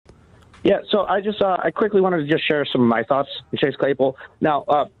Yeah, so I quickly wanted to just share some of my thoughts on Chase Claypool.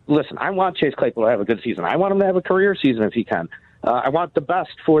 Now, listen, I want Chase Claypool to have a good season. I want him to have a career season if he can. I want the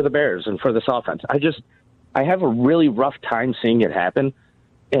best for the Bears and for this offense. I have a really rough time seeing it happen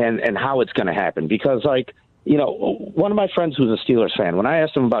and how it's going to happen because, like, you know, one of my friends who's a Steelers fan, when I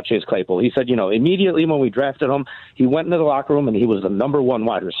asked him about Chase Claypool, he said, you know, immediately when we drafted him, he went into the locker room and he was the number one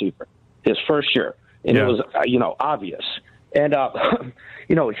wide receiver his first year. And it was, you know, obvious. And,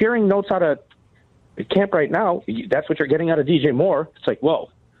 you know, hearing notes out of camp right now, that's what you're getting out of DJ Moore. It's like,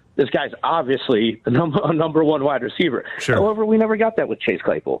 whoa, this guy's obviously a number one wide receiver. Sure. However, we never got that with Chase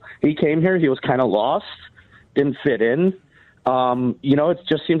Claypool. He came here, he was kind of lost, didn't fit in. You know, it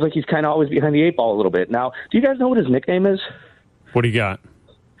just seems like he's kind of always behind the eight ball a little bit. Now, do you guys know what his nickname is? What do you got?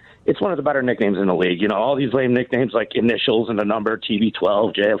 It's one of the better nicknames in the league. You know, all these lame nicknames like initials and a number,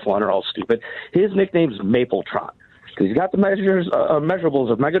 TB12, JF1 are all stupid. His nickname's Mapletron because he's got the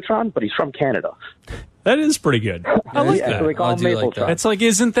measurables of Megatron, but he's from Canada. That is pretty good. I like that. So they call him Mapletron. like that. It's like,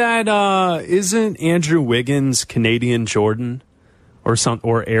 isn't Andrew Wiggins Canadian Jordan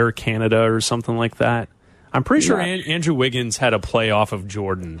or Air Canada or something like that? I'm pretty sure Andrew Wiggins had a play off of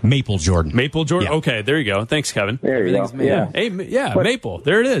Jordan. Maple Jordan. Maple Jordan? Yeah. Okay, there you go. Thanks, Kevin. There you go. Yeah. Hey, Maple.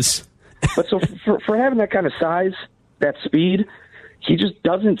 There it is. But so for having that kind of size, that speed, he just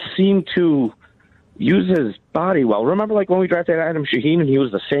doesn't seem to use his body well. Remember, like, when we drafted Adam Shaheen and he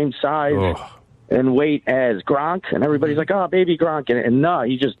was the same size and weight as Gronk, and everybody's like, oh, baby Gronk. And no,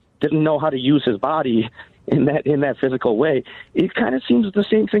 he just didn't know how to use his body in that physical way. It kind of seems the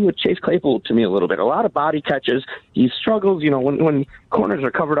same thing with Chase Claypool to me a little bit. A lot of body catches. He struggles, you know, when corners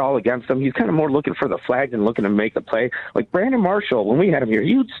are covered all against him. He's kind of more looking for the flag than looking to make the play. Like Brandon Marshall, when we had him here,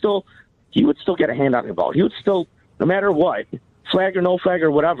 he would still get a hand on the ball. He would still, no matter what, flag or no flag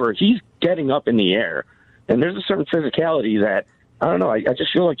or whatever, he's getting up in the air. And there's a certain physicality that, I don't know, I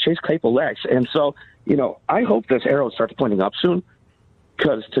just feel like Chase Claypool lacks. And so, you know, I hope this arrow starts pointing up soon.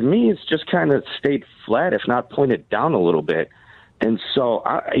 Because to me, it's just kind of stayed flat, if not pointed down a little bit. And so,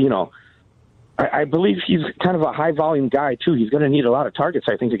 I believe he's kind of a high-volume guy, too. He's going to need a lot of targets,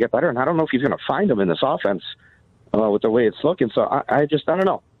 I think, to get better. And I don't know if he's going to find them in this offense with the way it's looking. So I don't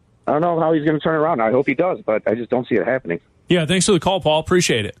know. I don't know how he's going to turn around. I hope he does, but I just don't see it happening. Yeah, thanks for the call, Paul.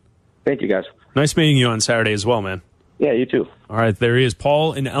 Appreciate it. Thank you, guys. Nice meeting you on Saturday as well, man. Yeah, you too. All right, there he is,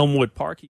 Paul in Elmwood Park.